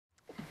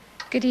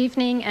Good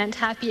evening and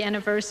happy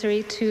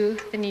anniversary to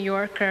The New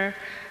Yorker.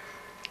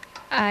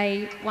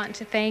 I want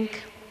to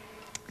thank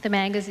the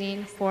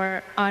magazine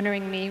for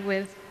honoring me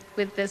with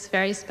this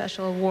very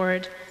special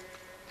award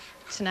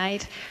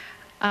tonight.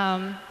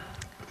 I'm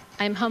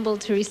humbled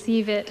to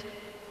receive it,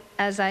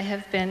 as I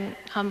have been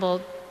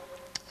humbled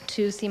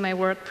to see my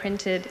work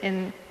printed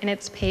in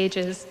its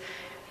pages.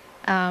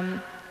 At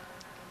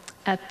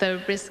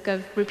the risk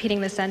of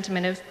repeating the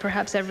sentiment of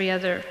perhaps every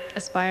other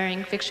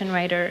aspiring fiction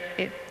writer,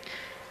 it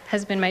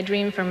has been my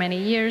dream for many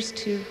years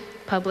to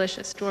publish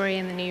a story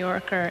in The New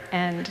Yorker,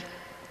 and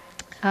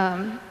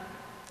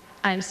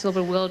I'm still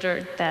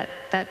bewildered that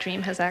that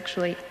dream has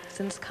actually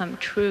since come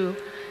true.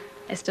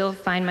 I still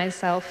find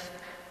myself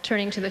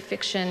turning to the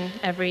fiction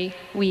every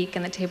week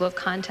in the table of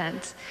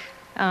contents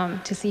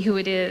to see who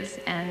it is,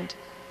 and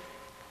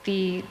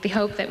the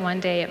hope that one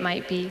day it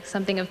might be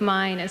something of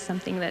mine is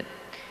something that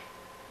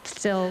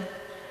still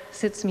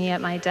sits me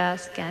at my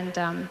desk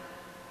and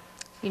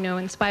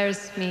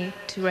inspires me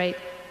to write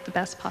the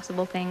best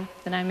possible thing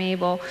that I'm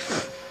able.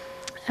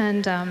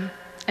 And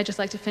I'd just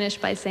like to finish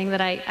by saying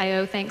that I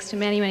owe thanks to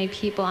many, many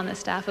people on the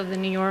staff of The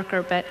New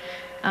Yorker, but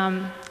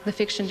the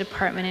fiction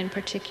department in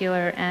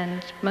particular,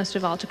 and most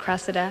of all to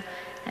Cressida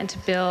and to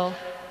Bill.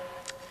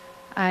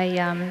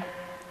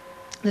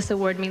 This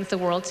award means the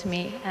world to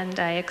me,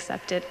 and I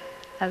accept it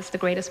as the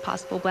greatest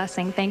possible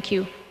blessing. Thank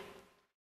you.